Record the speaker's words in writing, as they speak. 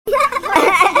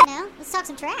talk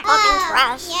some trash. Talking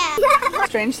trash. Yeah.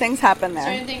 Strange things happen there.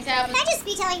 Strange things happen. Can I just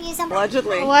be telling you something?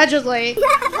 Allegedly.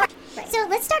 Right. So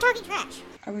let's start talking trash.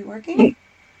 Are we working?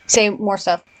 Say more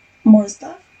stuff. More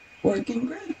stuff? Working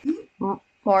good.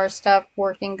 More stuff.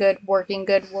 Working good. Working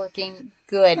good. Working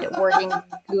good. Working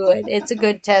good. It's a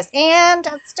good test. And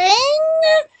testing.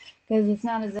 Because it's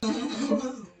not as...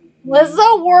 This is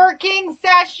a working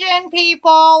session,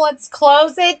 people. Let's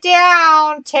close it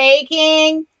down.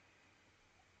 Taking...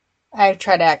 I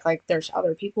try to act like there's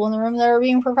other people in the room that are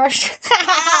being professional.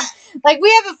 Like,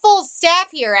 we have a full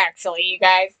staff here, actually, you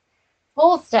guys.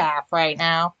 Full staff right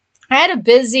now. I had a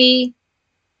busy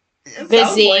 2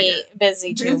 weeks,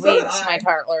 my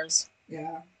tartlers.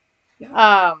 Yeah. We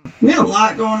had a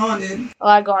lot going on, dude. A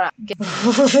lot going on.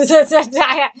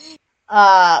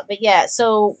 But yeah,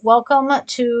 so welcome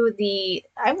to the,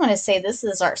 I want to say this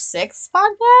is our 6th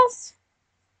podcast?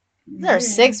 This is our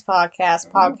 6th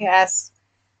podcast.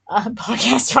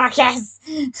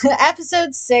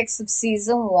 Episode 6 of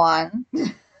season 1.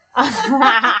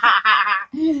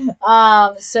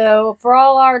 So for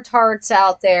all our tarts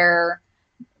out there,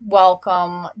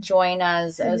 welcome, join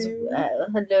us as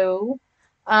hello.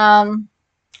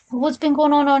 What's been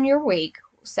going on your week,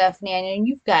 Stephanie? I know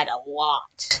you've got a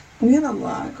lot. We had a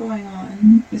lot going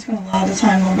on. We spent a lot of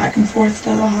time going back and forth to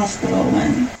the hospital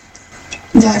when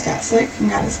Dad got sick and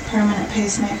got his permanent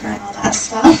pacemaker and all that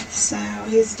stuff. So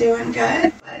he's doing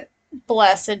good. But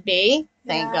blessed be,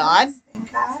 thank God.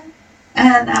 Thank God.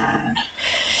 And I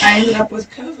ended up with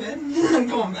COVID. I'm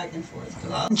going back and forth to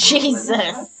the hospital.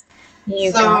 Jesus.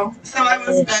 So I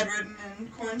was bedridden and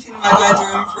quarantined in my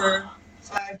bedroom for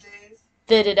 5 days.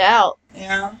 Did it out.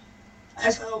 Yeah.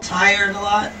 I felt tired a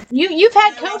lot. You've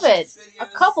had COVID a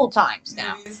couple times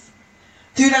now.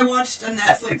 Dude, I watched a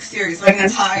Netflix series, like an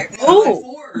entire...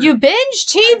 You binge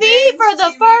TV for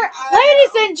the first...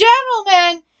 Ladies and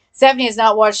gentlemen! Stephanie has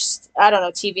not watched, I don't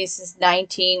know, TV since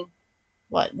 94?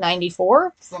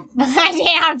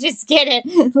 I'm just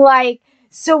kidding. Like,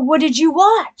 so what did you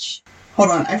watch? Hold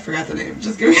on, I forgot the name.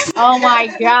 Just give me a second. Oh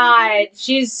my God.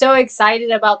 She's so excited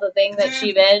about the thing that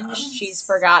she binged, she's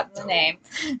forgotten the name.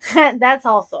 That's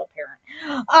also apparent.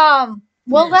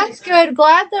 Well, that's good.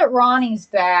 Glad that Ronnie's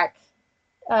back.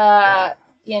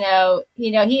 You know,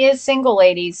 he is single,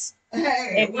 ladies.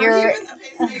 Hey, if you're,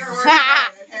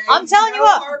 I'm telling you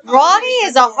what, Ronnie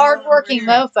is a hardworking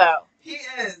mofo. He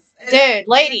is. Dude,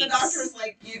 ladies. The doctor's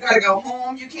like, you gotta go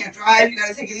home, you can't drive, you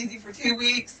gotta take it easy for 2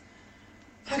 weeks.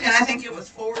 Fucking, I think it was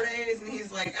 4 days, and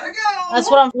he's like, gotta go. That's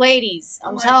what I'm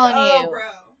telling you. Bro.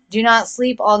 Do not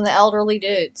sleep on the elderly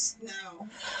dudes. No.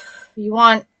 You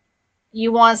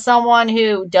want someone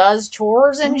who does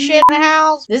chores and shit in the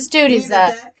house? This dude is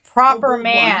a proper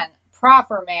man.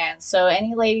 Proper man. So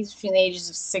any ladies between the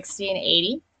ages of 60 and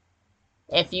 80,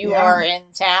 if you are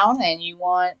in town and you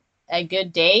want a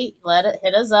good date,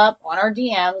 hit us up on our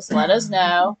DMs. Let us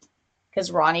know.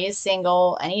 Because Ronnie is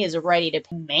single and he is ready to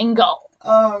mingle.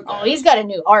 Oh, he's got a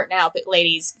new heart now,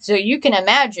 ladies. So you can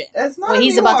imagine what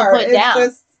he's about to put down.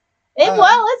 Just,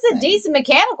 it's a decent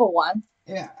mechanical one.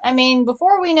 Yeah. I mean,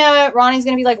 before we know it, Ronnie's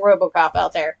going to be like RoboCop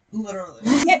out there. Literally.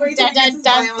 He's going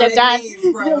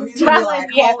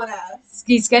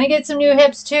to get some new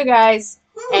hips too, guys.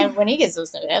 And when he gets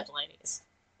those new hips, ladies,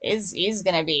 he's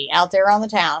going to be out there on the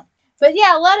town. But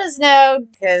yeah, let us know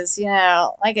because,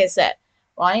 like I said,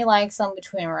 Ronnie likes them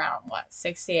between around,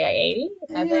 60 to 80?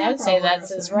 I mean, I'd say that's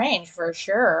his range for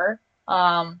sure.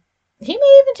 He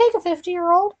may even take a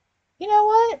 50-year-old. You know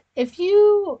what? If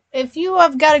you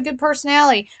have got a good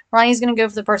personality, Ronnie's going to go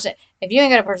for the person. If you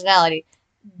ain't got a personality,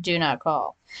 do not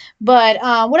call. But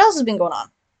what else has been going on?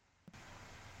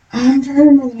 I'm trying to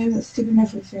remember the name of that stupid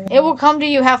Netflix series. It will come to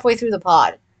you halfway through the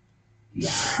pod. Yeah.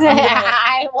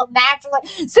 I will naturally...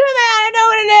 Susan, I know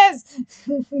what it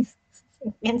is!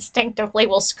 Instinctively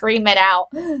will scream it out.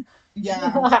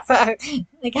 Yeah.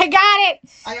 Like, I got it!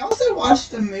 I also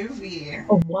watched a movie.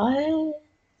 What?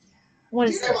 What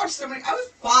is I watched so many. I was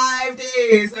 5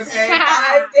 days, okay?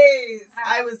 5 days.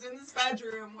 I was in this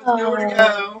bedroom with nowhere to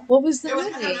go. What was the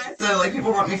movie? movie? It was kind of nice. So, like,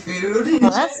 people brought me food. Oh,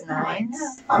 that's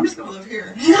nice. I'm just gonna live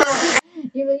here. You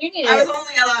need I was to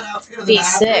only allowed out to go to the be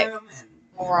bathroom sick and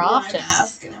more often. My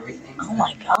mask and everything. Oh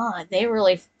my God, they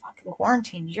really fucking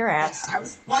quarantined your ass. Yeah,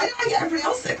 why did I get everybody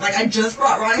else sick? Like, I just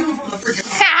brought Ronnie home from the freaking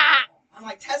hospital. I'm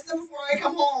like, test him before I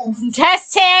come home.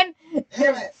 Test him!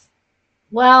 Damn it.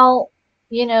 Well,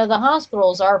 the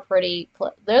hospitals are pretty...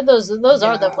 those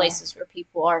are the places where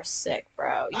people are sick,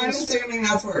 bro. I'm assuming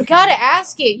that's where... I gotta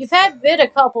ask you. You've had vid a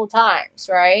couple times,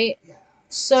 right? Yeah.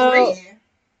 So...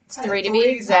 3. 3 to be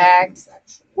exact.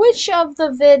 Which of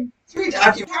the vid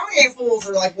How many fools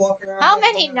are like walking around? How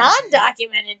many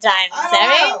non-documented times, I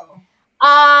Sammy? don't know.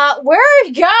 Where are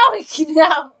you going?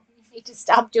 No, you need to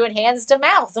stop doing hands to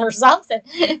mouth or something.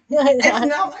 It's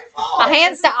not my fault.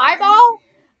 Hands to eyeball?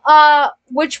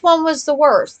 Which one was the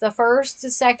worst? The first,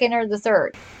 the second, or the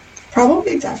third?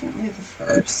 Probably definitely the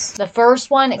first. The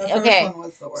first one? The first Okay. one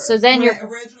was the worst. So then when you're... it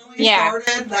originally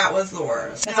started, that was the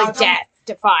worst. It's Now, like death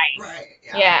defying. Right.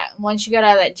 Yeah. Once you got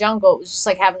out of that jungle, it was just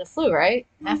like having the flu, right?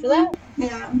 After that?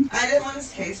 Yeah. I didn't want to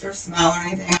taste or smell or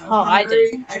anything. I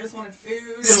did. I just wanted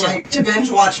food and like to binge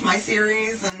watch my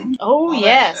series and. Oh, all that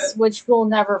yes. shit. Which we'll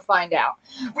never find out.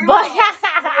 We But... will.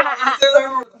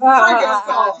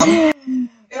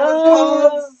 It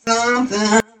was called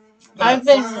something. I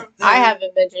have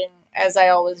been binging, as I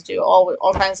always do,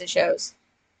 all kinds of shows.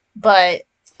 But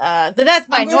that's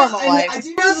my normal life. I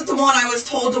do know that the one I was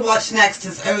told to watch next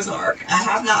is Ozark. I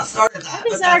have not started that. That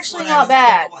is but that's actually what not I was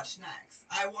bad. told to watch next.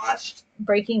 I watched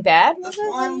Breaking Bad, was this it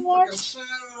when one you fucking watched?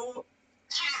 show.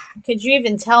 Could you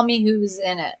even tell me who's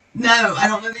in it? No, I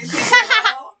don't know these people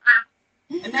at all.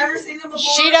 I've never seen them before.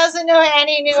 She doesn't know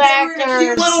any new But they were in a cute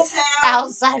actors little town.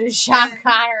 outside of Sean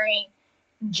Connery.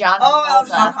 John Oh, Travolta.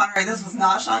 Sean Connery. This was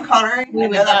not Sean Connery. We I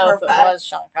would know that know for if a it fact. was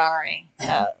Sean Connery.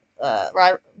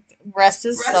 Rest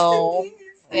his Rest in soul. peace.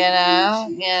 You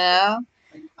know.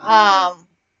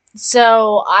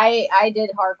 So I did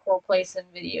hardcore play some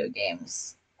video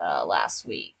games last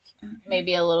week.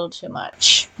 Maybe a little too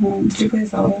much. Did you play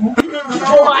Zelda?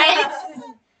 What?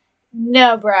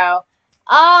 No, bro.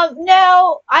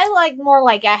 No, I like more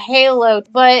like a Halo,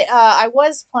 but I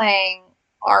was playing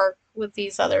Ark with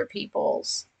these other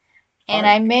peoples, and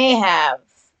I may have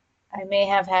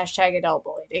hashtag adult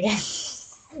bullied again.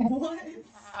 What?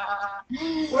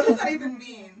 What does that even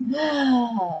mean?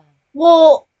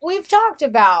 Well, we've talked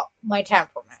about my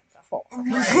temperament before.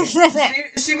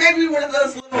 Right. She may be one of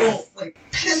those little, like,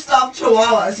 pissed off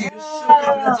chihuahuas you just shook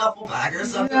up in a duffel bag or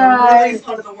something and released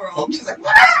onto the world. She's like,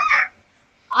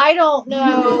 I don't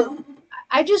know.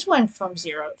 I just went from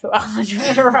 0 to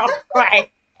 100 real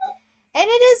quick. And it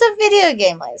is a video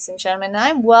game, ladies and gentlemen, and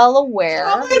I'm well aware.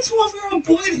 how many 12-year-old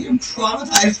boy do you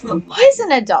traumatize for life? He's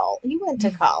an adult. He went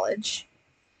to college.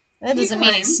 That doesn't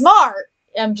mean he's smart.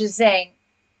 I'm just saying,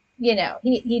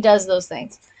 he does those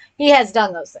things. He has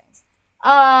done those things.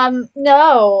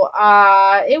 No,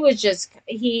 it was just,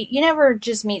 you never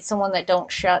just meet someone that don't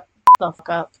shut the fuck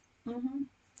up. Mm-hmm.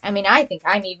 I mean, I think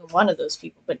I'm even one of those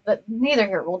people, but neither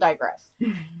here. We'll digress.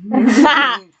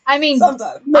 I mean,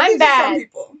 Sometimes. I'm bad. Some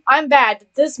people. I'm bad,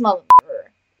 but this motherfucker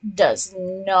does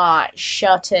not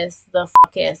shutteth the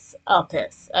fucketh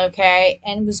uppeth, okay?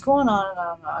 And it was going on and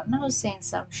on and on, and I was saying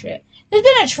some shit. There's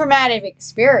been a traumatic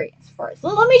experience for us.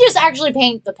 Let me just actually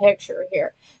paint the picture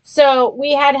here. So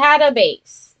we had a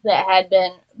base that had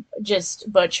been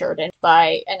just butchered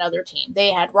by another team.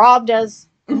 They had robbed us,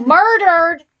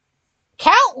 murdered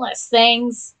countless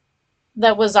things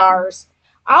that was ours.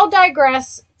 I'll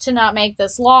digress to not make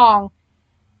this long.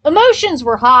 Emotions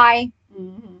were high.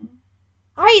 Mm-hmm.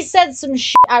 I said some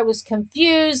shit. I was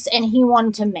confused, and he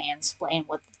wanted to mansplain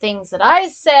what the things that I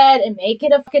said and make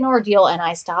it a fucking ordeal. And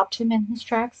I stopped him in his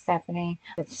tracks, Stephanie.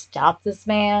 I stopped this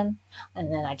man,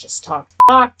 and then I just talked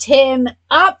him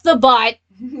up the butt,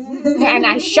 and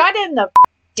I shut him the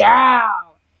down.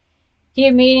 He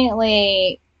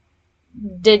immediately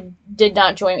did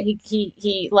not join me.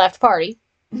 He left party.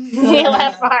 He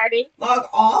left party. Log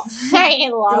off.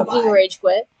 He rage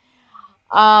quit.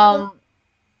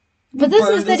 But this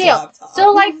is the deal. Laptop.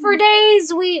 So, like, for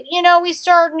days, we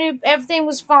started new, everything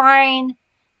was fine.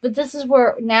 But this is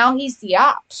where, now he's the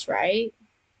ops, right?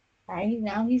 Right?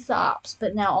 Now he's the ops.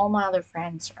 But now all my other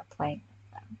friends are playing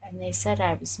with them. And they said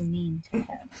I was mean to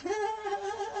him.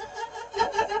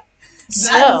 That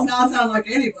does not sound like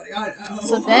anybody I know.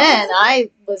 So then I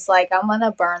was like, I'm going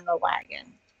to burn the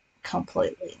wagon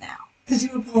completely now. Did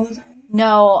you apologize?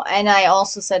 No, and I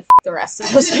also said, F the rest of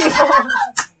those people.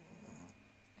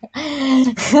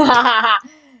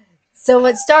 So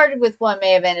what started with one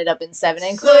may have ended up in 7,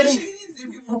 including,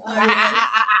 in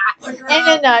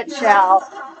a nutshell.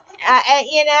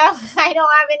 I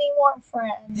don't have any more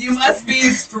friends. You must be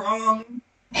strong.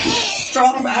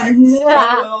 Strong back.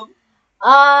 Strong-willed.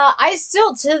 I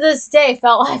still, to this day,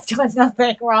 felt I've done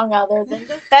nothing wrong other than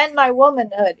defend my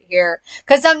womanhood here.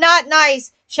 Because I'm not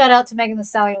nice. Shout out to Megan Thee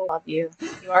Stallion. Love you.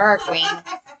 You are our queen.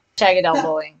 Check it out,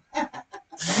 bullying.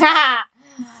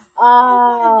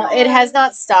 It has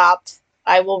not stopped.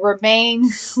 I will remain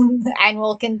and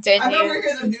will continue. I'm over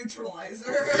here the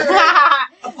neutralizer.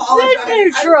 The neutralizer.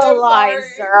 I'm so sorry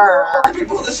for all the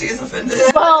people that she has offended.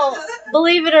 Well,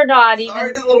 believe it or not, Sorry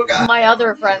even to the little guy. my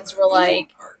other friends were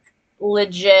like,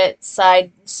 legit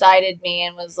sided me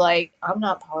and was like, I'm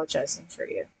not apologizing for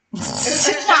you.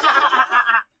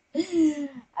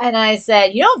 And I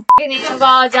said, you don't fucking need to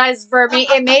apologize for me.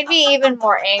 It made me even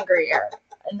more angrier.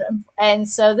 And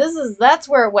so that's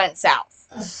where it went south.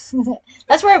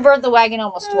 That's where I burnt the wagon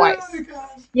almost twice. Oh my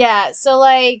gosh. Yeah, so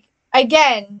like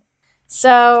again,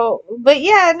 but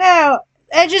yeah, no,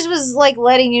 I just was like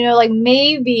letting you know, like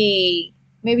maybe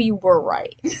you were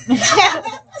right.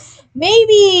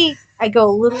 Maybe I go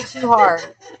a little too hard.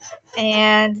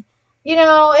 And you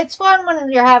know, it's fun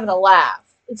when you're having a laugh.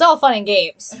 It's all fun and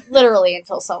games, literally,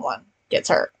 until someone gets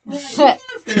hurt.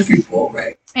 People,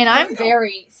 right? And I'm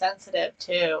very sensitive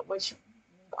too, which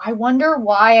I wonder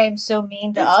why I'm so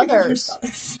mean to others.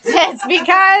 It's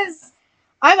because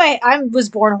I was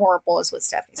born horrible, is what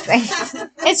Steffi's saying.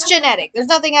 It's genetic. There's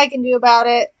nothing I can do about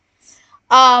it.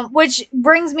 Which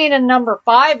brings me to number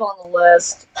 5 on the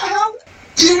list. How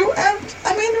do you?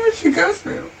 I mean, what did you go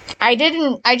through? I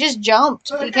didn't. I just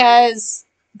jumped because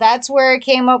that's where it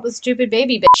came up with stupid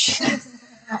baby bitch.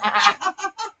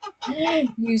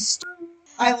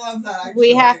 I love that. Actually.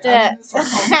 We have to.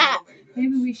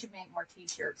 Maybe we should make more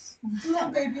t-shirts.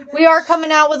 We are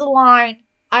coming out with a line.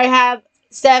 I have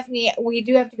Stephanie. We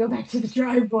do have to go back to the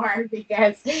drawing board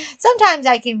because sometimes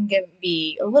I can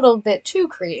be a little bit too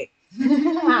creative.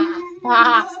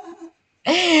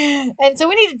 And so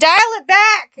we need to dial it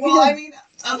back. Well, I mean,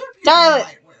 other people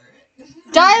might wear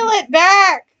it. Dial it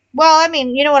back. Well, I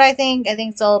mean, you know what I think? I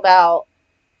think it's all about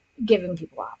giving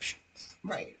people options.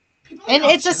 Right. And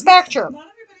it's a spectrum. Not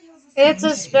everybody has the same It's a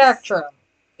taste. spectrum.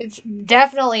 It's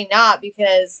definitely not,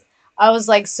 because I was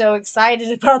like so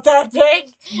excited about that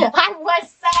pink. I was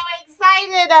so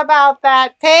excited about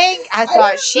that pink. I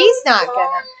thought she's not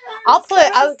gonna.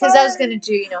 Because I was gonna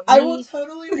do, you know, I will me,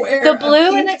 totally wear the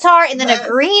blue in the tart, and then a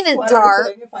green in the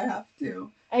tart. if I have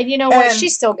to. And you know what? And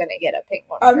she's still gonna get a pink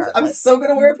one. I'm regardless. still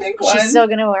gonna wear a pink one. She's still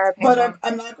gonna wear a pink but one,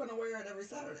 I'm not gonna wear it every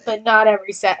Saturday. but not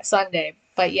every Sunday.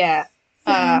 But yeah,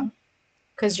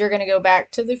 because you're gonna go back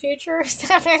to the future.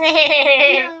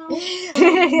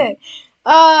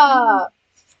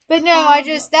 But no,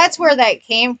 that's where that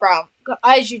came from.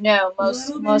 As you know,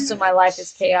 most of my life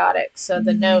is chaotic, so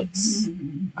the notes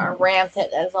are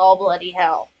rampant as all bloody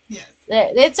hell. Yes.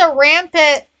 It's a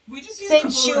rampant We just use the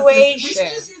bullets. situation. We should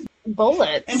just use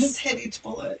Bullets. and just hit each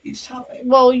bullet, each topic.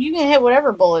 Well, you can hit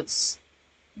whatever bullets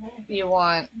you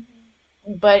want,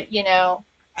 but you know,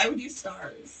 I would use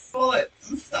stars. Bullets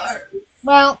and stars.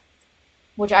 well,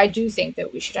 which I do think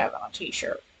that we should have on a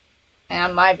t-shirt,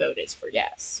 and my vote is for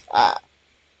yes.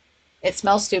 It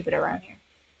smells stupid around here.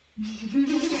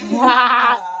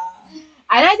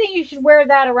 And I think you should wear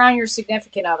that around your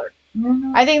significant other.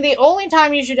 I think the only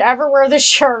time you should ever wear the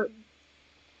shirt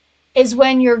is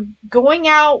when you're going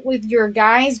out with your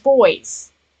guys'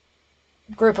 boys,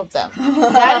 group of them.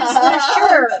 That is the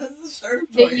shirt That is the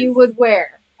shirt that you would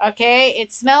wear. Okay?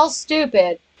 It smells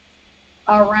stupid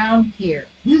around here.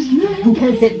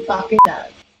 Because it fucking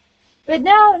does. But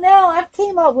no, I've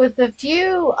came up with a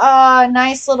few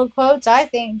nice little quotes, I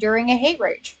think, during a hate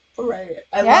rage. Right.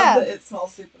 I Yeah. love that it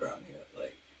smells stupid around here.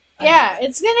 Like, Yeah,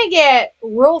 it's gonna get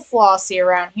real flossy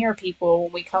around here, people,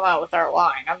 when we come out with our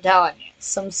line. I'm telling you.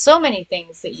 So many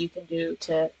things that you can do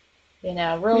to, you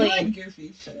know, we really. like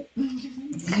goofy shit.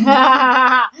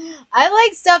 I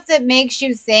like stuff that makes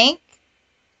you think.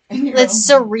 And you're That's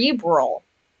cerebral.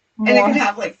 and it can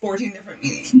have like 14 different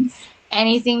meanings.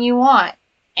 Anything you want.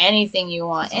 Anything you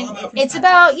want. It's all And about it's perspective.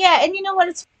 about, yeah, and you know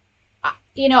what?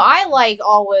 I like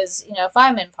always, if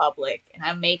I'm in public and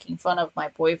I'm making fun of my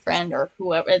boyfriend or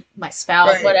whoever, my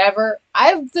spouse, Right. whatever,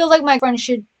 I feel like my friend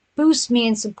should boost me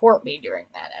and support me during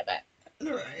that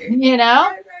event. Right. You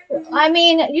know? Right. I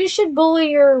mean, you should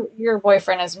bully your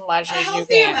boyfriend as much A as you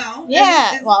healthy can. amount.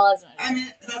 Yeah, And well, that's I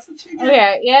mean, that's what you do.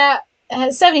 okay, yeah.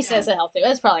 70 says a healthy.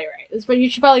 That's probably right. But you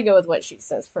should probably go with what she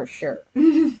says for sure.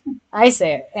 I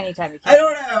say it anytime you I can.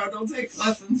 don't know. Don't take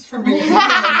lessons from me.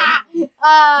 You're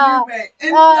uh, right.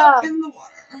 And up in the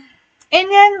water. and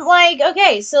then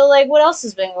okay, so what else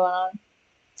has been going on?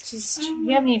 Just do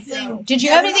you have anything? No. Did you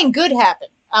Yeah, have we're anything good happen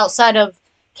outside of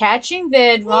catching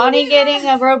vid, Well, Ronnie we getting a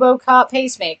had- RoboCop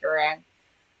pacemaker, and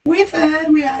We played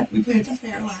at the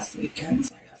fair last weekend,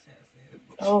 so I got fair food.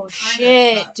 oh Kinda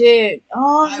shit, sucked. dude!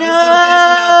 Oh I was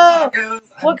so pissed about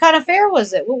the tacos. What kind of fair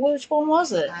was it? Which one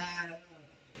was it?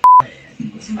 I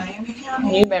think it was Miami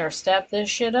County. You better step this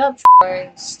shit up.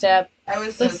 Step I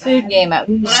was the so food sad. game up.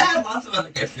 But I had lots of other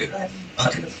good food. I had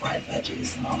bucket of fried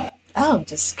veggies and all that. Oh,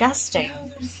 disgusting! Yeah,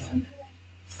 they're so good.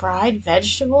 Fried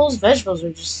vegetables. Vegetables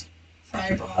are just.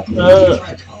 Fried broccoli, Ugh.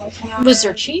 fried cauliflower. Was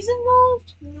there cheese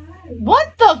involved? No.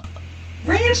 What the?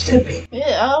 Ranch dipping.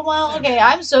 Yeah, oh, well, okay.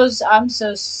 I'm so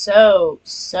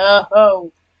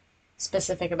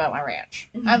specific about my ranch.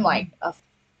 I'm like a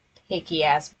picky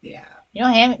ass. Yeah. You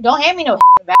don't hand me no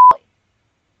Valley.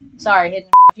 Sorry, Hidden.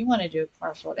 If you want to do a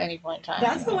commercial at any point in time.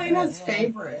 That's Elena's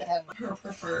favorite. Her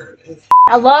preferred is.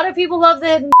 A lot of people love the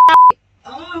Hidden.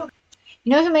 Oh,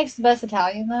 You know who makes the best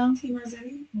Italian though? Team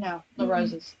Rossetti? No, the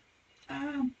Roses.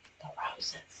 Oh. The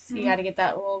Roses. You got to get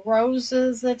that little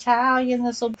Roses Italian.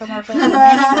 This little commercial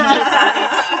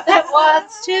that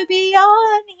wants to be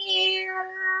on here.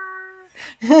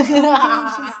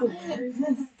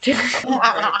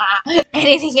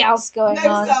 Anything else going Next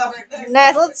on? topic.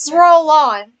 Now, let's roll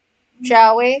on,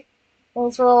 shall we?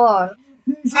 Let's roll on.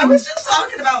 I was just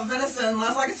talking about venison, and I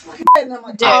was like, it's fucking good. And I'm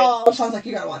like, Dude. oh, Sean's like,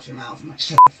 you gotta watch your mouth. I'm like,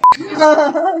 shut the fuck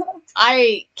up.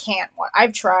 I can't.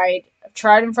 I've tried. I've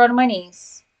tried in front of my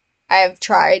niece. I've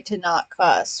tried to not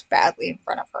cuss badly in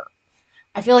front of her.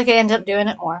 I feel like I end up doing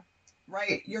it more.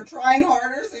 Right, you're trying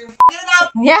harder, so you're fucking it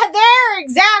up. Yeah, there,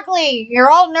 exactly. You're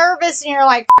all nervous and you're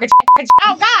like,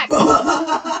 oh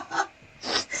God.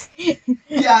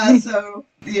 Yeah, so,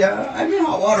 yeah, I'm in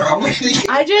hot water already.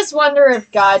 I just wonder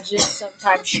if God just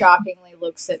sometimes shockingly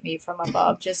looks at me from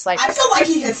above, just like, I feel like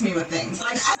he hits me with things.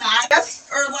 Like, last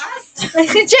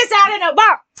just out of a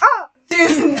bar. Oh.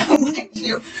 dude, no, thank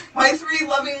you. My 3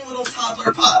 loving little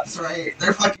toddler pups, right?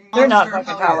 They're fucking They're not monster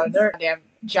fucking toddler. hellions. They're damn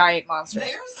giant monsters.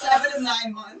 They're 7 and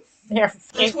 9 months. They're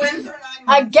The twins are 9 a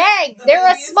months. gang. The They're a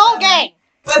baby is small 7. gang.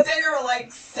 But they are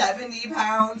like 70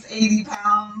 pounds, 80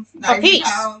 pounds, 90 piece.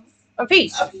 pounds A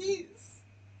piece. a piece.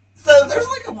 So there's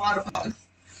like a lot of pugs.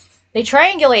 They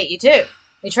triangulate you too.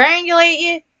 They triangulate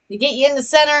you. They get you in the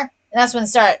center, and that's when they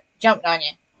start jumping on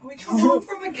you. We come home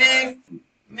from a gig,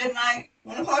 midnight,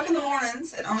 1 o'clock in the morning,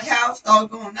 sitting on the couch, dog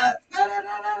going nuts. No,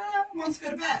 wants to go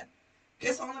to bed.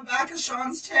 Gets on the back of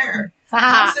Sean's chair.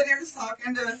 I'm sitting here just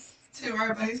talking to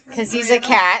our buddies. Because he's a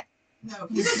cat. No,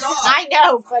 he's a dog. I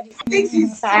know, but He thinks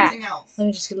he's something else. Let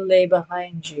me just lay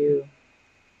behind you.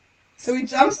 So he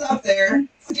jumps up there,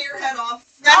 steer head off,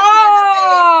 smacks me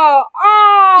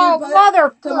Oh, Dude, but-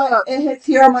 motherfucker. it hits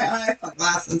here on my eye. Fuck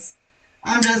glasses.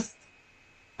 I'm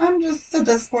just at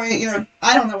this point, you know,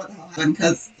 I don't know what the hell happened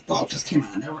because the dog just came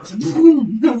out of nowhere. So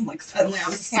boom! I was like, suddenly I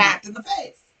was smacked in the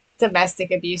face. Domestic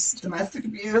abuse. Domestic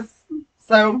abuse.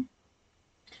 So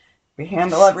we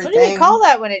handle everything. What do you call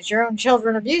that when it's your own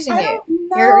children abusing I you? don't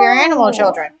know. Your animal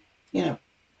children. You know,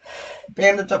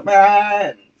 bandage up my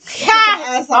eye.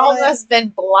 Ha! Almost been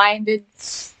blinded.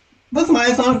 Put my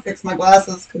eyes on, fix my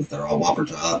glasses because they're all whopper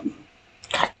job.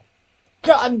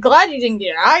 I'm glad you didn't get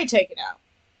your eye taken out.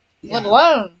 Yeah, Let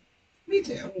alone me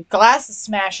too. glasses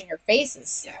smashing your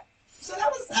faces. Yeah. So that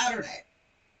was Saturday.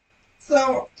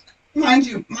 So, mind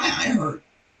you, my eye hurt.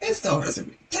 It still hurts if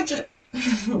you touch it.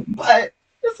 But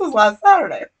this was last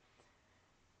Saturday.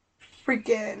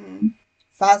 Freaking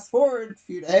fast forward a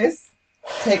few days,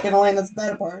 taking Elena's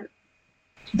bed apart.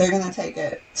 They're gonna take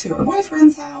it to her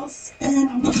boyfriend's house, and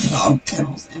I'm gonna put dog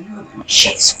kennels in her room.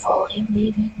 She's fully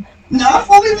leaving. Not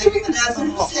fully leaving the nest,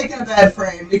 I'm just taking a bed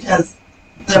frame because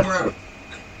they're broke.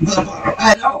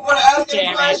 I don't want to ask any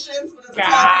Damn it. questions, but it's a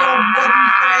crappy old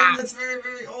wooden frame that's very,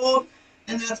 very old,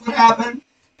 and that's what happened.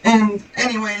 And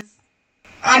anyways,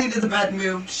 I needed the bed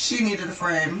moved, she needed a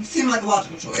frame. Seemed like a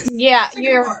logical choice. Yeah, Take it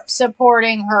you're apart.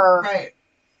 supporting her. Right.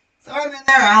 So I'm in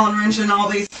there Allen wrenching all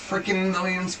these freaking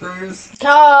million screws.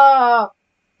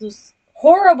 Those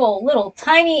horrible little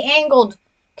tiny angled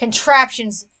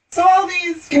contraptions. So all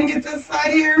these, can you get this side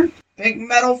here? Big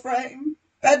metal frame,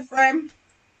 bed frame.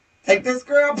 Take this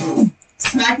girl, poof,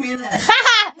 smack me in the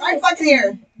head. Right fucking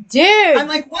here. Dude, I'm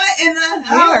like, what in the you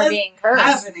hell are is being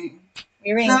cursed. happening?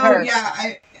 You're being So cursed.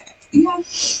 yeah,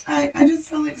 I just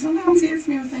feel like sometimes he hits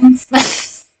me with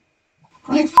things.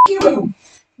 Like, fuck you.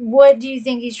 What do you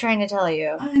think he's trying to tell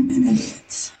you? I'm an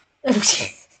idiot.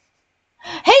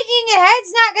 Hanging your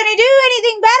head's not going to do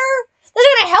anything better. That's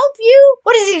going to help you.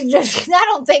 What is he doing? I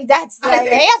don't think that's the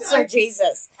answer,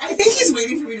 Jesus. I think he's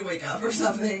waiting for me to wake up or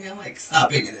something and like stop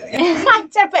being an idiot.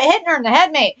 Except for hitting her in the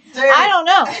head, mate. Dude, I don't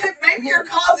know. Maybe you're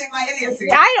causing my idiocy.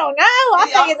 I don't know. I'm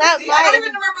thinking that Idiocracy. I don't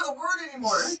even might... remember the word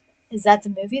anymore. Is that the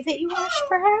movie that you watched,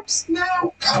 perhaps?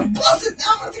 No. God bless it. Now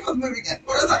I'm gonna think about the movie again.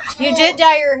 What is that called? You did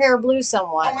dye your hair blue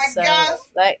somewhat, Oh my so God.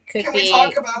 that could Can be... we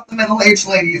talk about the middle-aged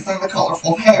ladies and the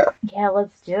colorful hair? Yeah,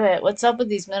 let's do it. What's up with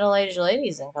these middle-aged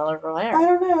ladies in colorful hair? I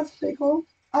don't know. It's pretty cool.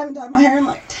 I haven't done my hair in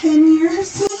like 10 years.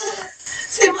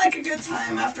 Seemed like a good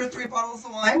time after 3 bottles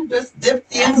of wine. Just dip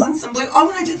the ends in some blue. Oh,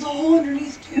 and I did the whole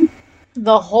underneath too.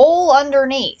 The hole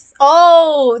underneath.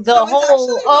 Oh, the So it's hole. actually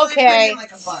really pretty Okay. in,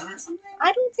 like a bun or something.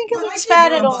 I don't think it But I looks keep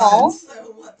bad it at a bun, all.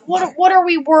 so What are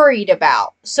we worried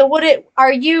about? So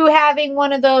are you having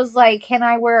one of those like, can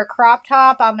I wear a crop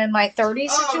top? I'm in my 30s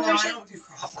Oh, no, I situation. don't do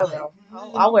crop I top.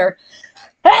 will. I'll wear.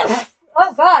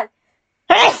 Oh God.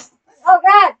 Oh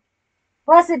God.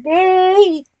 Blessed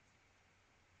be.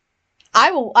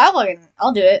 I'll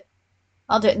do it.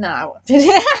 I'll do it. No, I won't.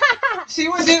 She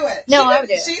would do it. No, I would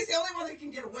do it. She's the only one that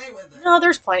can get away with it. No,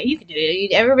 there's plenty. You can do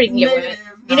it. Everybody can get with it.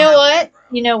 Negative. You know what?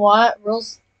 You know what?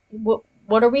 Rules.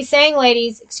 What are we saying,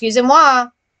 ladies? Excusez-moi.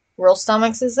 Real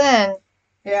stomachs is in.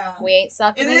 Yeah. We ain't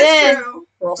sucking it is in. true.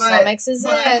 Real stomachs is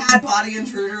But I've in. had body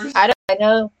intruders. I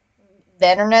know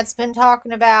the internet's been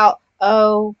talking about,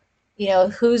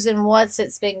 who's and what's.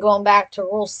 It's been going back to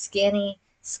real skinny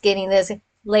this.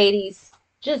 Ladies,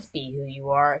 just be who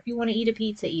you are. If you want to eat a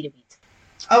pizza, eat a pizza.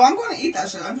 Oh, I'm going to eat that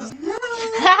shit. I'm just...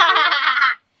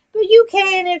 But you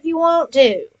can if you want to.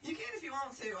 You can if you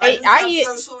want to. I just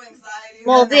have social anxiety.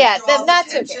 Well, yeah, then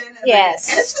that's okay.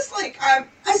 Yes. And it's just like, I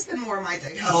spend more of my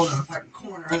day huddled in a fucking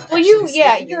corner. Well,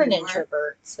 you're an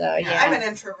introvert, so yeah. I'm an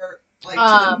introvert. Like,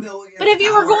 to the million. But if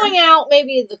you were going out,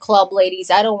 maybe at the club,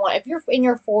 ladies, if you're in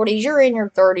your 40s, you're in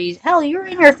your 30s, hell, you're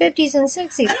in your 50s and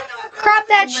 60s. Crop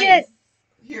that shit.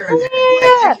 Here and there.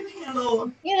 I can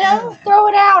handle. Throw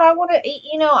it out.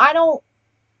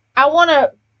 I want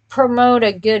to promote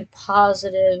a good,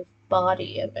 positive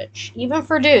body image, even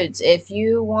for dudes. If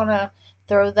you want to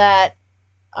throw that,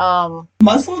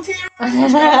 muscle tear.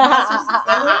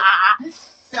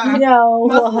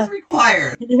 Muscles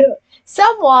required.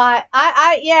 Somewhat.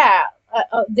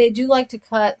 They do like to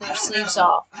cut their sleeves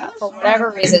off for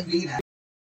whatever reason.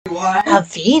 A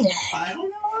V-neck. I don't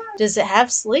know. Does it have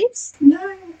sleeves? No,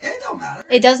 it don't matter.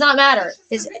 It does not matter.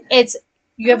 It's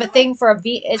you have a thing for a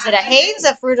V. Is it a Hanes,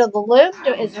 a Fruit of the Loom?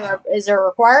 Is there a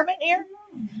requirement here?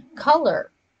 Color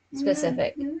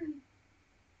specific.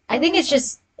 I think it's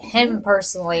just him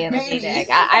personally in a V-neck.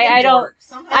 I don't.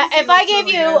 If I gave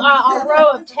you a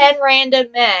row of 10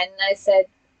 random men, and I said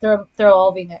throw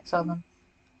all V-necks on them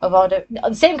of all the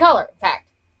same color, in fact,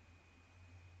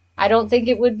 I don't think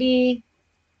it would be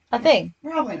a thing.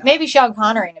 Probably not. Maybe Sean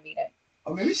Connery in a V-neck.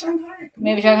 Oh, maybe Sean Connery.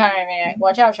 Maybe Sean Connery in a V-neck.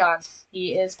 Watch out, Sean.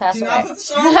 He is passed Do away. not put the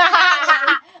Sean Connery.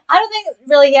 I don't think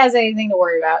really he has anything to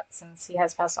worry about since he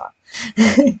has passed on.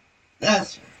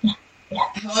 That's true. Yeah.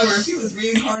 However, if he was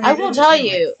reincarnated, I will tell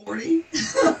you, like 40,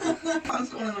 I was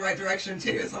going in the right direction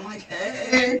too. So I'm like,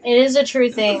 hey, it is a true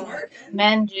thing.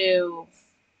 Men do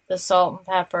the salt and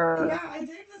pepper. Yeah, I dig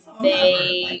the salt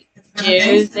they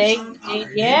and pepper.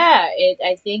 do. Yeah.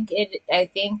 I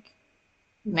think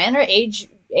men are age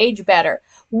better.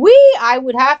 I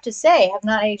would have to say, have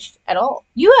not aged at all.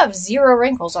 You have 0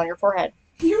 wrinkles on your forehead.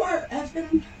 You are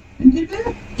effing.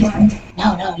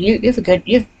 No, you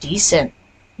have decent.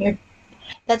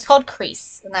 That's called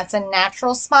crease, and that's a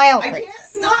natural smile crease. I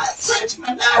can't not stretch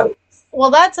my nose. Well,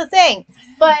 that's a thing.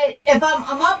 But if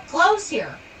I'm up close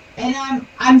here, and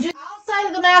I'm just outside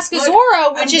of the mask of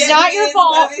Zorro, which is not your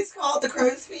fault. What are these called? The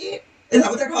crow's feet? Is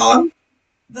that what they're called?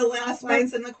 The last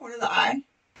lines in the corner of the eye?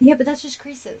 Yeah, but that's just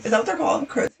creases. Is that what they're called?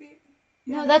 Crow's feet?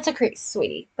 No, that's a crease,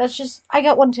 sweetie. That's just, I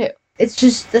got one too. It's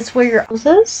just, that's where your nose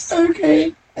is.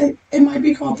 Okay. It might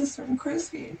be called the certain crow's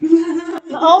feet.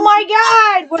 Oh my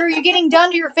God! What are you getting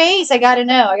done to your face? I gotta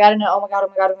know. Oh my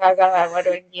God. What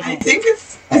do you I think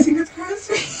it's crow's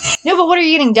feet. No, but what are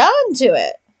you getting done to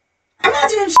it? I'm not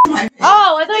doing shit to my face.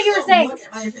 Oh, I thought you were saying. Look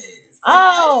at my face. Oh.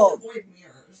 I just avoid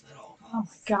mirrors at all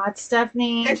costs. Oh my God,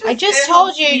 Stephanie! It I just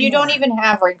told you you don't even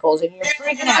have wrinkles, and you're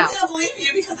freaking out. I'm gonna believe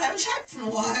you because I haven't checked in a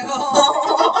while.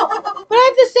 But I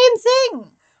have the same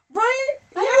thing. Right?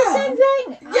 I have the same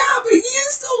thing. Yeah, but you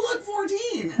still look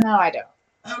 14. No, I don't.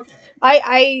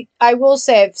 Okay. I will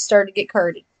say I've started to get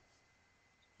curdy.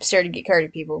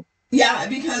 People. Yeah,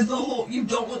 because you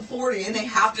don't look 40 and they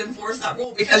have to enforce that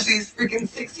rule because these freaking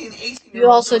 16, 18 You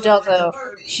also don't know.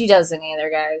 She doesn't either,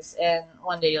 guys. And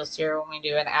one day you'll see her when we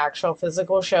do an actual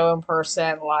physical show in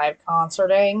person, live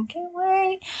concerting. Can't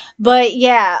wait. But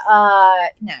yeah,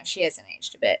 no, she hasn't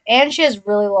aged a bit. And she has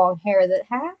really long hair that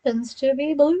happens to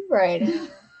be blue right now.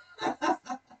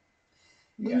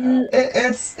 Yeah,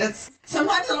 it's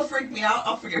sometimes it'll freak me out.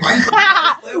 I'll forget my hair.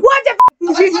 What the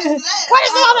what is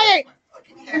happening?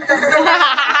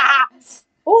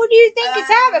 What do you think it's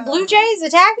happening? Blue Jays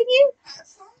attacking you?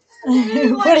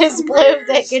 What is blue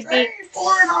that could be?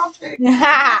 Foreign object. It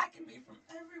can be from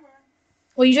everywhere.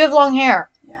 Well, you do have long hair.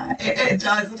 Yeah, it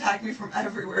does attack me from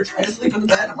everywhere. Try to sleep in the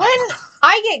bed. When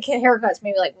I get haircuts,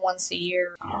 maybe like once a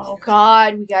year. Oh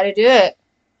God, we got to do it.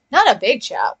 Not a big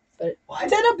chop, but well, I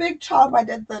did a big chop. I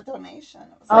did the donation.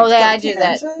 I do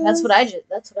that. Inches.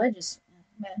 That's what I just.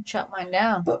 Man, shut mine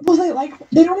down. But will they like?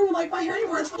 They don't even like my hair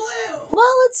anymore. It's blue.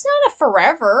 Well, it's not a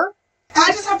forever. I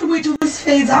just have to wait till this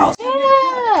fades out.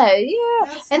 Yeah, yeah.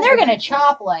 That's And they're gonna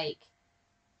chop like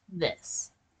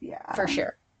this Yeah. for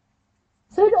sure.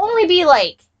 So it'd only be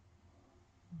like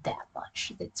that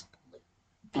much. That's blue.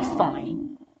 Be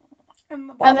fine.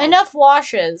 Enough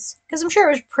washes because I'm sure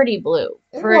it was pretty blue.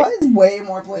 It was way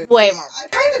more blue. Way more. I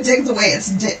kind of dig the way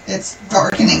it's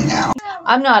darkening now.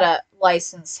 I'm not a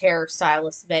licensed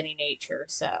hairstylist of any nature,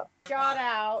 so shout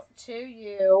out to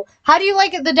you. How do you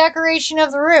like the decoration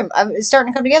of the room? It's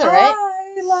starting to come together, right?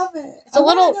 I love it. It's a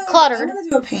little cluttered. I want to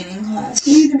do a painting class.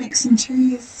 We need to make some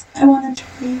trees. I want a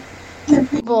tree. They're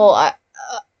pretty. Well,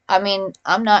 I mean,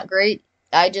 I'm not great.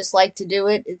 I just like to do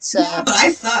it. It's Yeah, but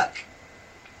I suck.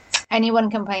 anyone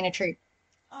can paint a tree.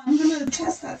 I'm gonna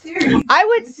test that theory. I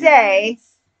would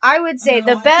say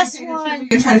the best one. You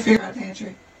can try to figure out how to paint a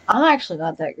tree. I'm actually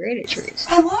not that great at trees.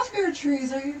 I love your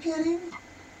trees. Are you kidding?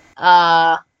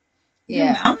 Yeah,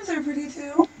 Your mountains are pretty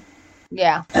too.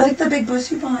 yeah. I like the big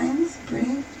bushy pines.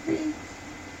 Pretty.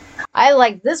 I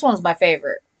like this one's my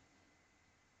favorite,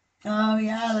 Oh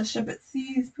yeah, the ship at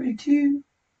sea is pretty too.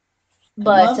 I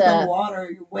but love the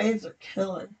water. Your waves are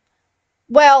killer.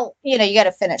 well, you got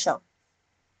to finish them.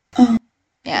 Oh.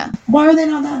 Yeah. Why are they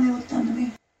not done? They look done to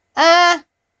me.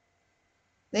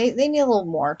 They need a little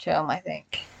more to them, I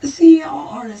think. See, all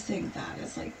artists think that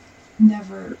it's like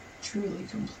never truly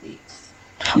complete.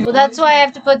 Well, that's why I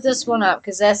have to put this one up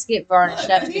because that's get varnished.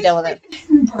 I have to be done with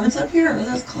it. Birds up here, or are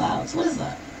those clouds? What is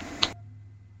that?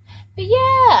 But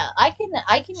yeah, I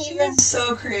can She even. is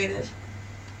so creative.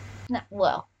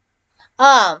 Well,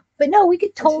 but no, we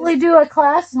could totally do a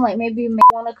class and like maybe you may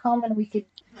want to come and we could.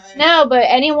 No, but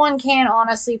anyone can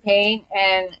honestly paint,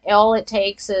 and all it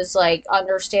takes is like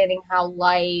understanding how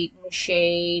light and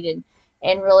shade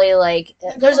and really like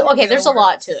there's a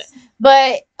lot to it.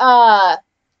 But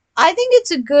I think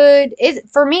it's a good.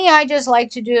 For me, I just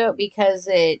like to do it because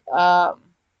it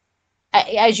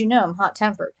as you know, I'm hot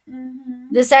tempered.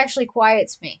 Mm-hmm. This actually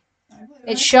quiets me.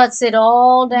 It shuts it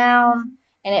all down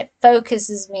and it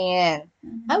focuses me in.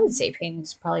 Mm-hmm. I would say painting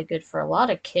is probably good for a lot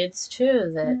of kids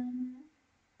too. That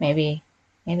maybe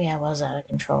I was out of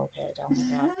control, kid. Oh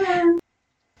my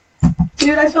god.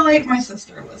 Dude, I feel like my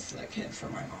sister was the kid for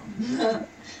my mom.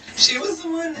 She was the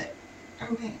one that.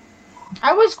 Okay.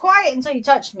 I was quiet until you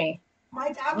touched me. My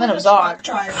dad Then it was was a on. truck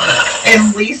driver,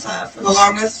 and Lisa, for the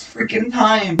longest freaking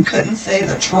time, couldn't say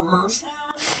the trrr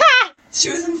sound. She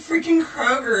was in freaking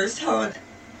Kroger's telling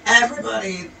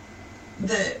everybody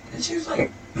that, and she was like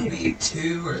maybe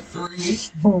 2 or 3,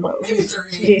 maybe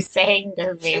 3. She's saying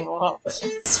to people.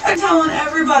 She's telling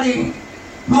everybody,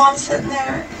 Mom's sitting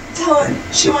there telling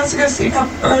she wants to go see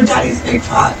her daddy's big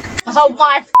truck. Oh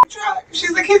my! Truck.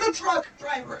 She's like, he's a truck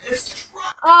driver. It's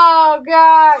truck. Oh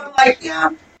god! I'm like, yeah.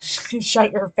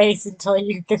 Shut your face until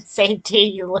you can say T,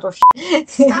 you little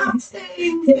Stop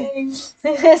saying things.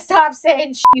 Stop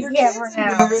saying shit you Your can't kids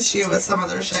pronounce. embarrass you with some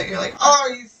of their shit. You're like, oh,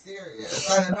 are you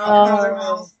serious? I did not know their Oh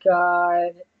mouths.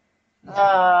 god.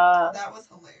 That was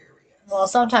hilarious. Well,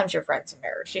 sometimes your friends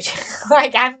embarrass you.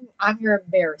 Like I'm your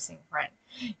embarrassing friend.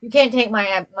 You can't take my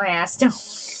ass down.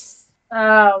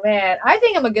 Oh man, I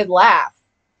think I'm a good laugh.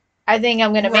 I think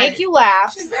I'm gonna make you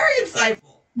laugh, She's very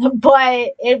insightful.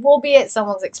 but it will be at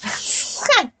someone's expense.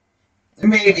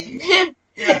 Maybe.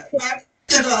 Yeah. Back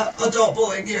to the adult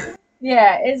bullying here.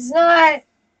 Yeah, it's not.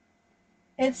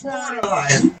 It's not.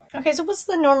 Borderline. Okay, so what's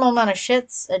the normal amount of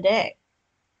shits a day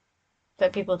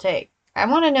that people take? I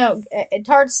want to know.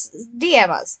 Tarts, DM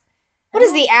us. What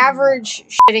is the average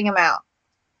shitting amount?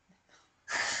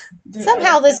 Dude,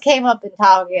 Somehow this came up in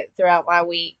Target throughout my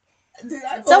week. Dude,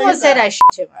 I Someone said I believe shit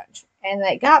too much, and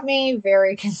that got me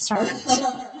very concerned.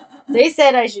 that. They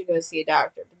said I should go see a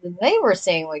doctor, but then they were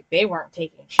saying like they weren't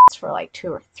taking shits for like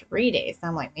 2 or 3 days. And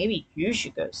I'm like, maybe you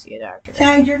should go see a doctor.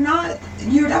 Yeah,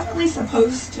 you're definitely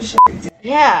supposed to shit.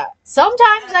 Yeah,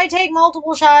 sometimes I take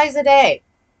multiple shies a day,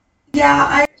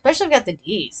 Yeah, especially if I've got the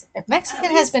D's. If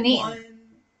Mexican has been eaten, 1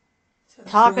 to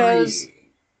Tacos. 3.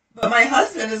 But my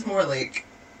husband is more like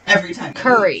every time.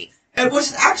 curry. It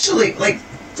was actually like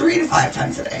 3 to 5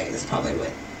 times a day is probably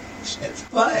what shits.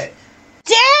 But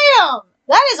Damn,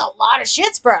 that is a lot of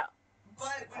shits, bro. when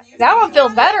you That think one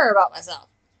feels about better about myself.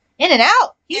 In and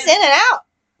out. He's in and out.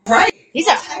 it, right? He's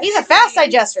Well, a fast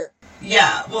technically- digester.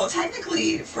 Yeah, well,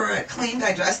 technically, for a clean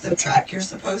digestive tract, you're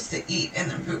supposed to eat and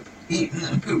then poop. Eat and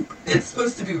then poop. It's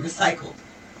supposed to be recycled.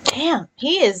 Damn,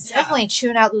 he is Yeah. definitely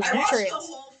chewing out those I watched the nutrients.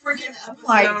 whole freaking episode. Oh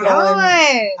my on-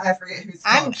 god. I forget who's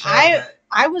called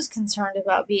I was concerned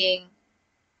about being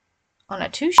on a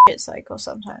 2 shit cycle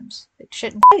sometimes. Like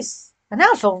shit in place. And now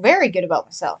I feel very good about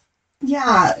myself.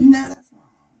 Yeah, no, that's normal.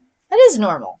 That is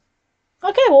normal.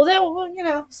 Okay, well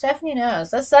then, Stephanie knows.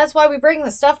 That's why we bring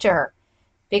the stuff to her,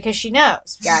 because she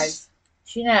knows, guys.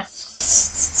 She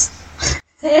knows.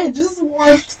 I just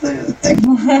watched the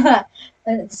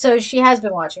thing. So she has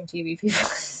been watching TV. People.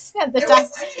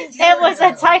 It was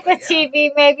a type of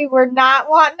TV maybe we're not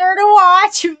wanting her to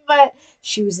watch, but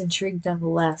she was intrigued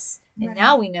nonetheless. And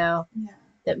now we know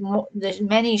that there's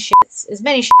many shits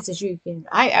as you can.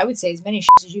 I would say as many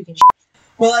shits as you can.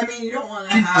 Well, I mean, you don't want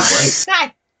to have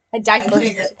like a diaper. I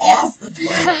can't get off the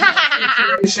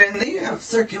toilet situation. Then you have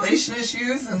circulation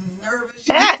issues and nerve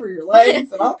issues for your legs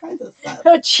and all kinds of stuff.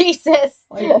 Oh Jesus!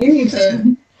 Like you need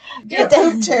to get a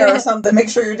poop chair or something. Make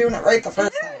sure you're doing it right the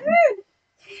first time.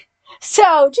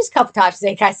 So, just a couple times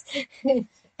today, guys. It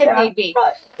may be. 3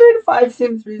 to 5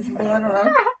 seems reasonable. I don't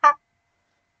know.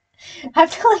 I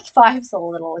feel like 5's a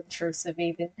little intrusive,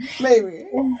 even. Maybe.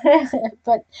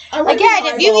 But again,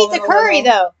 if you eat the curry,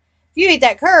 though, if you eat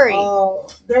that curry,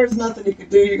 there's nothing you can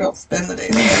do. You go spend the day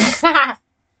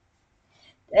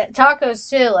there. Tacos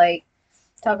too, like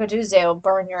Taco Tuesday will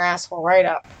burn your asshole right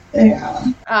up.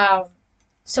 Yeah.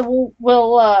 So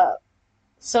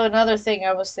so another thing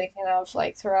I was thinking of,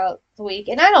 like, throughout the week,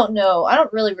 and I don't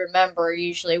really remember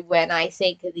usually when I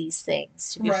think of these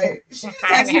things. To be right. She just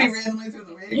texted me randomly through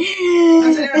the week. I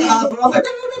was in the hospital. I was like,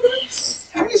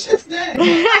 how many shifts a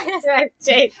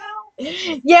day?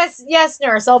 Yes,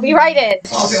 nurse. I'll be right in.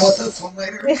 I'll deal with this one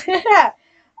later.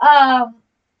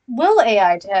 Will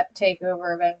AI take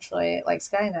over eventually, like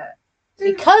Skynet?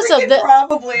 Because of the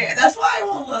probably. That's why I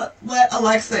won't let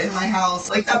Alexa in my house.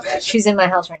 Like that bitch. She's in my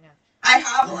house right now. I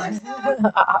have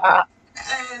Alexa,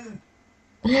 and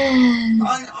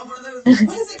on one of those,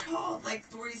 what is it called? Like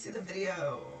where you see the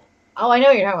video. Oh, I know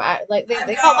what you're talking about. Like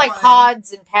they call it like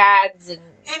pods and pads and.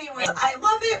 Anyway, I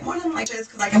love it more than like this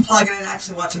because I can plug it in and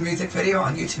actually watch a music video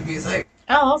on YouTube Music.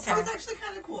 Oh, okay. So it's actually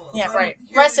kind of cool. Yeah, so right.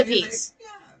 Recipes,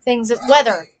 things of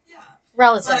weather,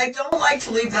 relative. But I don't like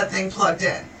to leave that thing plugged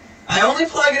in. I only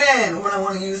plug it in when I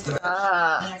want to use the. And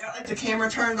I got like the camera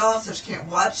turned off so she can't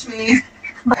watch me.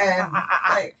 And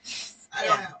like, I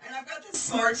don't know. And I've got this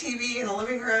smart TV in the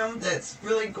living room that's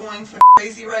really going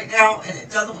crazy right now, and it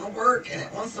doesn't want to work, and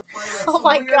it wants to play like some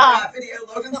weird rap video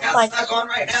Logan's got stuck on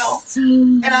right now.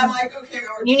 And I'm like, okay,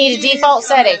 you need a default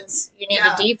settings. You need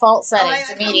a default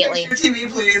settings immediately. Fix your TV,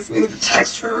 please. We need to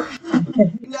text her.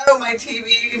 No, my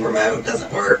TV remote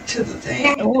doesn't work to the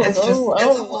thing. It's just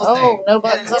it's a whole thing. No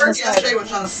buttons and it on worked yesterday when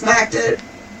Sean smacked it.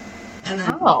 And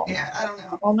then, yeah, I don't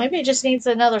know. Well, maybe it just needs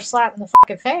another slap in the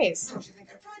fucking face. Don't you think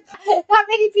I've tried that? How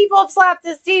many people have slapped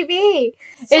this TV?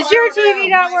 Is your TV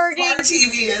not working? My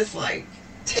TV is like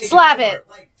slap it.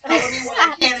 Like telling me what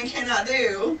I can and cannot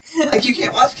do. Like you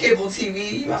can't watch cable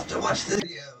TV. You have to watch the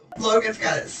video. Logan's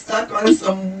got it stuck on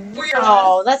some weird.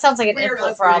 Oh, that sounds like an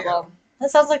input problem. Video. That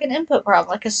sounds like an input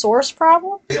problem, like a source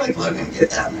problem. I feel like Logan can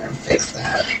get down there and fix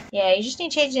that. Yeah, you just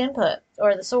need to change the input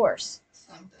or the source.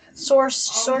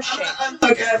 Source change.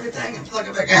 Unplug everything and plug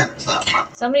it back in or something.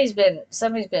 Somebody's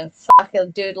been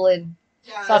fucking doodling.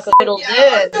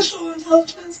 Artificial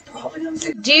intelligence probably gonna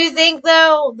take. Do you think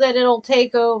though that it'll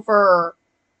take over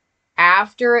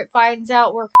after it finds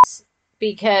out we're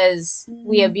because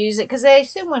we abuse it? Because they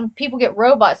assume when people get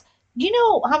robots. Do you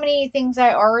know how many things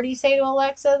I already say to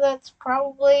Alexa that's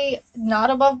probably not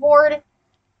above board?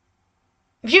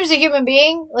 If she was a human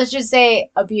being, let's just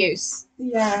say abuse.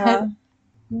 Yeah.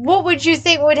 What would you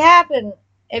think would happen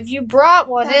if you brought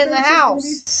one in the house?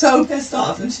 Be so pissed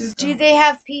off, and she's. Do they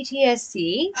have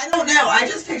PTSD? I don't know. I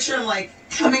just picture him like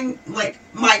coming, like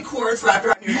mic cords wrapped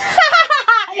around your neck.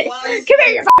 Come here,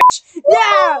 you bitch!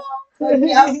 Yeah.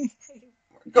 Yeah.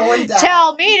 Going down.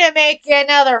 Tell me to make you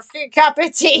another cup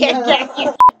of tea again,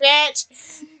 you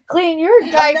bitch. Clean your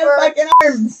diaper. No fucking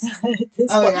arms.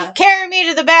 Carry me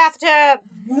to the bathtub.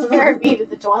 Carry me to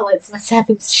the toilets. My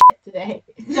having shit today.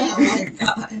 Oh my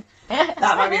god.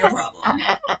 That might be a problem.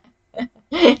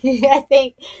 I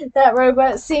think that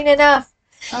robot's seen enough.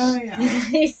 Oh yeah.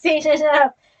 He's seen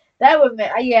enough. That would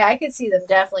make, yeah, I could see them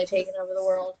definitely taking over the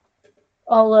world.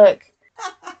 Oh look.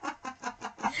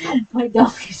 My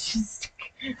dog is just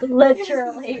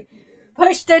literally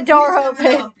push the door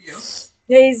open.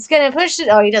 He's gonna push it.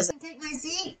 Oh, he doesn't. Take my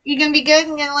seat. You gonna be good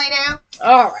and gonna lay down?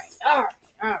 All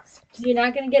right. You're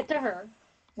not gonna get to her.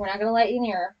 We're not gonna let you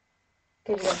near her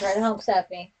because you're gonna try to hump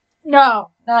Stephanie.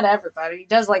 No, not everybody. He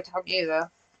does like to hump you though.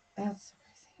 That's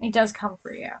crazy. He does come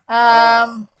for you.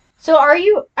 So are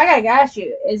you? I gotta ask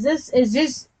you. Is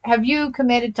this? Have you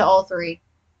committed to all three?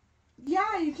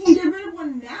 Yeah, you can't get rid of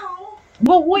one now.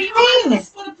 Well, what do you mean?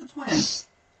 Split up the twins.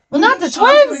 Well, not the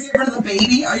Sean's twins. Gonna get rid of the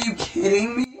baby? Are you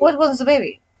kidding me? What was the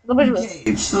baby?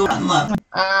 Engaged, so in love.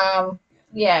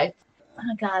 Yeah.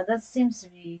 Oh God, that seems to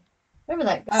be. Remember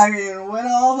that? I mean, when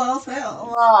all else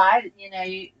fails. Well,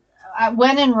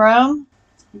 when in Rome.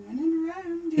 When in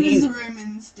Rome, do as the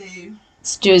Romans do.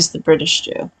 Do as the British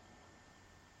do.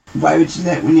 Why would you say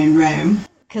that when in Rome?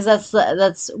 Because that's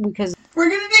because we're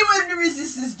gonna do what the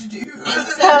resistance to do.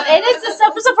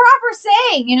 It's a proper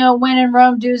saying, you know. When in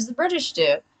Rome, do as the British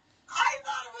do. I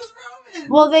thought it was Roman.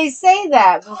 Well, they say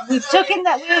that, but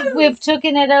we've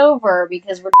taken it over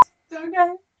because we're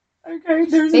okay.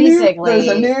 There's basically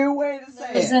a new way to say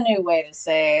it. There's a new way to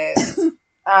say it.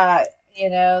 You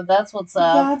know, that's what's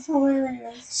up. That's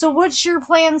hilarious. So, what's your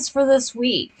plans for this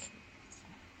week?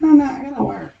 I'm not gonna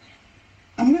work.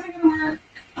 I'm gonna go to work.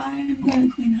 I'm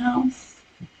gonna clean house.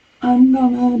 I'm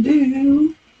gonna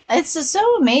do. It's just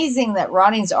so amazing that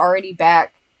Ronnie's already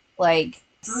back, like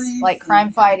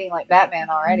crime fighting, like Batman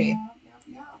already.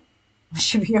 Yeah.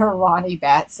 Should be a Ronnie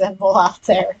Bat symbol out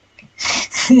there.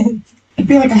 It'd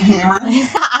be like a hammer.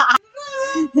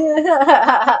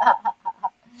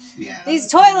 Yeah. These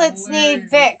toilets need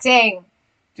fixing.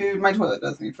 Dude, my toilet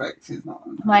does need fixed. He's not.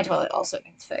 My toilet also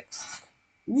needs fixed.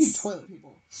 We need toilet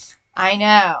people. I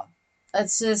know.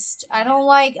 It's just, I don't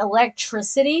like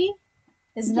electricity.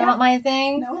 Is not my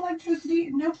thing. No electricity,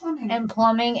 no plumbing. And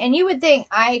plumbing. And you would think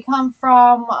I come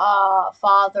from a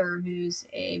father who's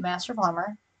a master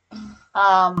plumber.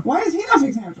 Why is he not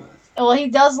fixing our toilets? Well, he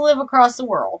does live across the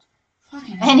world.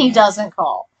 And he doesn't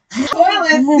call.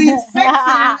 Toilet needs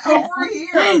fixing over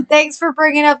here. Thanks for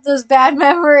bringing up those bad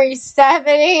memories,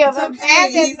 Stephanie, of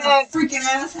abandonment. He's a freaking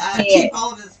asshat. Keep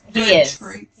all of his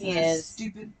traits and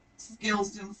stupid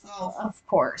skills to himself. Of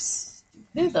course.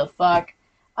 Who the fuck?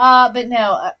 But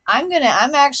no,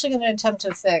 I'm actually gonna attempt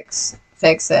to fix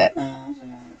it.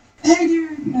 Hey,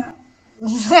 dude, no.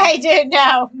 I did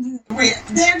know.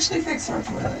 They actually fixed our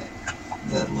toilet,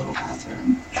 the little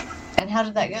bathroom. And how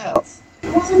did that go?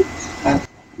 It wasn't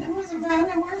bad.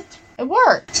 It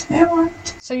worked. It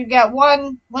worked. So you got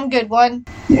one good one.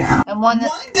 Yeah. And one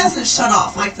doesn't shut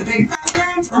off like the big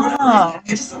bathrooms. It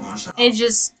just doesn't want to shut off. It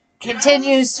just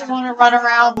continues to want to run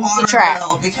around the track.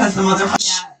 Because the mother.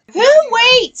 Who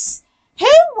waits?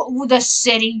 Who the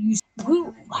city?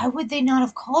 Why would they not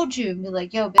have called you and be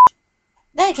like, "Yo, bitch,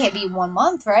 that can't be 1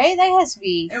 month, right? That has to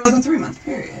be." It was a 3-month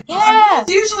period. Yeah.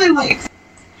 It's usually like.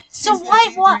 So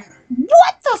why? What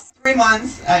the? 3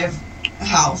 months. I have a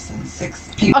house and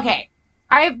 6 people. Okay,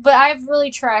 I have really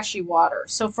trashy water.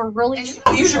 So for really, and you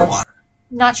don't use your water.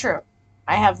 Not true.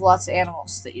 I have lots of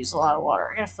animals that use a lot of water.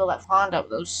 I gotta fill that pond up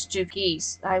with those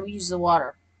stookies. I use the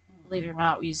water. Believe it or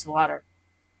not, we use the water.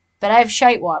 But I have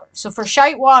shite water. So for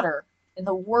shite water, and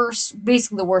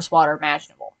basically the worst water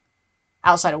imaginable,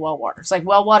 outside of well water. It's like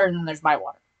well water, and then there's my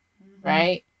water,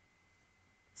 right?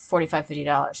 $45,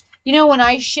 $50. You know, when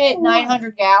I shit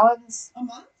 900 gallons a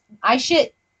month, I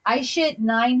shit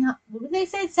 900. What did they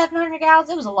say? 700 gallons.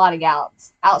 It was a lot of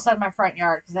gallons outside my front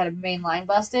yard because I had a main line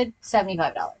busted.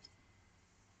 $75.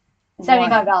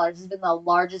 $75 has been the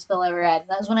largest bill I ever had.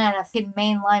 That was when I had a fucking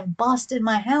main line bust in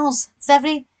my house.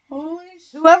 70. Holy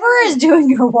shit. Whoever is doing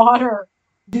your water.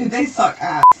 Dude, they suck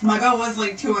ass. My bill was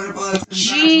like $200.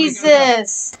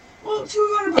 Jesus. Well,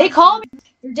 $200. They called me.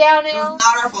 You're down It ill. was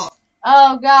not our fault.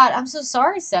 Oh, God. I'm so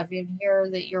sorry, Stephanie, to hear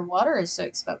that your water is so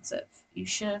expensive. You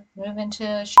should move into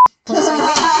a place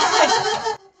like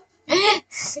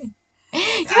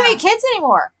You don't have kids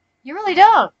anymore. You really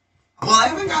don't. Well, I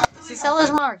haven't got... It's a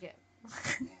seller's market.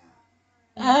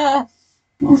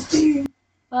 We'll see.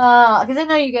 Because I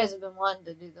know you guys have been wanting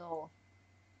to do the whole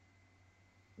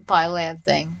buy land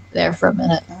thing there for a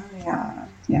minute. Oh, yeah.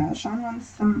 Yeah, Sean wants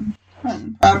some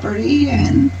property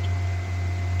and...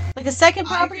 Like a second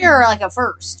property or like a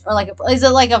first? Or is it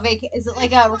like a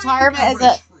retirement? Is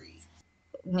it,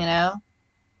 you know?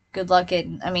 Good luck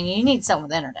getting, I mean, you need something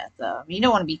with internet though. I mean, you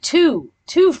don't want to be too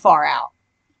far out.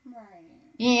 Right.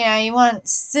 Yeah, you want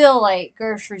still like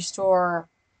grocery store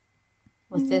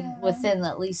within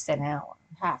at least an hour,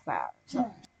 half hour. So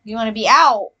right. You want to be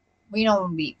out, but you don't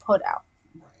want to be put out.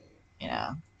 Right. You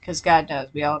know, because God knows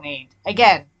we all need,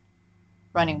 again,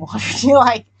 running water. You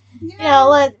like, you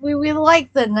know, we like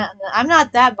I'm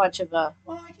not that much of a.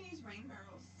 Well, I can use rain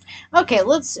barrels. Okay,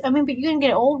 but you're gonna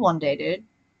get old one day, dude.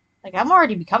 Like, I'm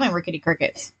already becoming rickety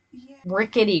crickets. Yeah.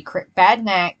 Bad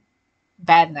neck,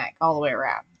 all the way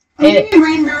around. I'm using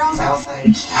rain barrels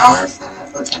outside shower set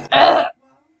up.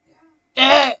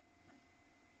 Why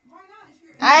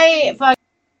not?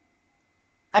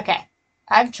 Okay.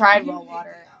 I've tried well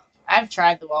water. I've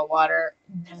tried the well water.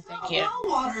 No, thank you. Well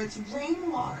water, it's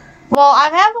rain water. Well, I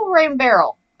have a rain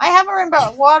barrel.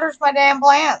 Waters my damn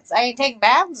plants. I ain't taking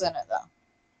baths in it, though.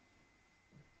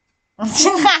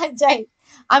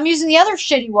 I'm using the other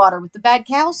shitty water with the bad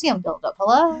calcium buildup.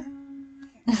 Hello?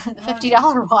 The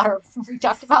 $50 water. We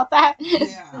talked about that.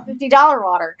 Yeah. The $50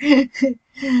 water.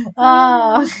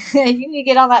 You need to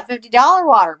get on that $50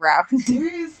 water, bro.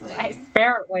 Seriously.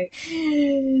 Apparently.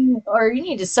 Or you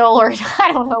need to solar it.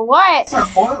 I don't know what.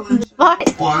 Start boiling.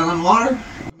 What? Boiling water.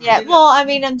 Yeah, well, I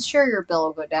mean, I'm sure your bill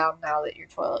will go down now that your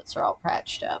toilets are all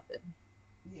patched up. And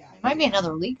Yeah. there might be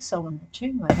another leak somewhere,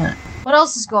 too. What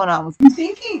else is going on with I'm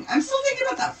still thinking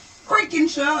about that freaking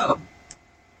show.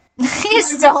 You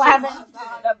still haven't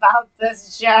thought about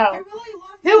this I show. really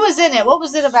love Who was in it? What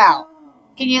was it about?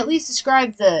 Can you at least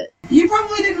describe the... You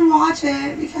probably didn't watch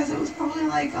it because it was probably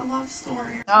like a love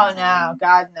story. Or Oh, something. no.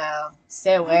 God, no.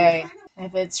 Stay away.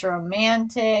 If it's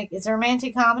romantic... Is it a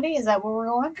romantic comedy? Is that where we're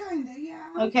going? Kinda, yeah.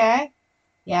 Okay.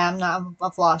 Yeah,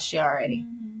 I've lost you already.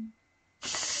 It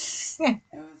was good.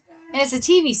 And it's a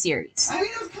TV series. I mean,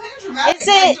 it was kind of dramatic. Is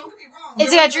it- Like, don't get me wrong. it's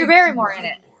There got was, Drew like, Barrymore in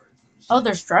drug it. lords and shit. Oh,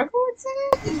 there's drug lords in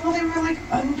it? Well, they were like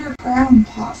underground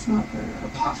pot smokers or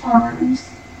pot farmers.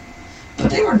 But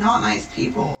they were not nice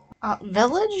people.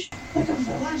 Village? Like a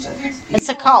village of nice people. It's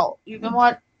a cult. You've been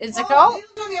what? It's a Well, cult? They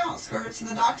lived on the outskirts, and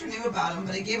the doctor knew about him,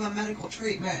 but he gave him medical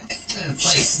treatment to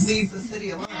like leave the city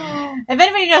alone. If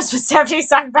anybody knows what Stephanie's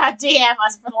talking about, DM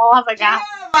us for the love of Yeah, God.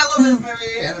 I love this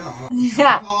movie. I don't know.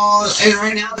 Yeah. And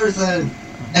right now there's an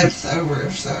episode over,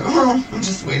 so I'm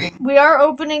just waiting. We are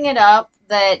opening it up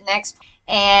the next,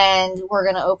 and we're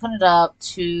going to open it up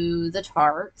to the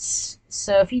tarts.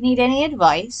 So if you need any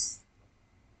advice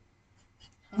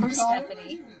from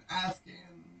Stephanie, Asking.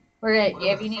 we're gonna,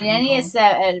 if you need any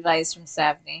advice from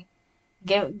Stephanie,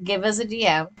 give us a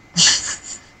DM.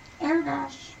 Oh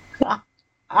gosh.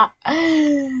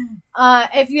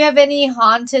 If you have any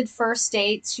haunted first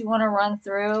dates you want to run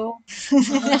through,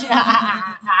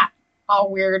 all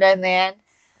weird in the end.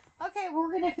 Okay,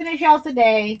 we're gonna finish out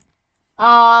today.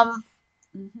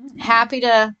 Happy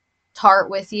to tart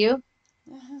with you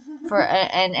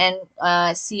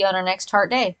and see you on our next tart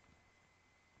day.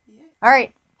 Yeah. All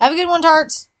right, have a good one,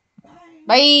 tarts.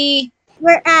 Bye.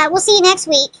 Bye. We'll see you next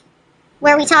week,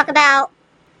 where we talk about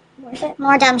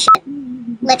more dumb shit.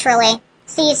 Literally.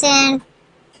 See you soon.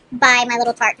 Bye, my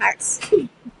little tarts.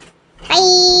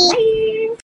 Bye.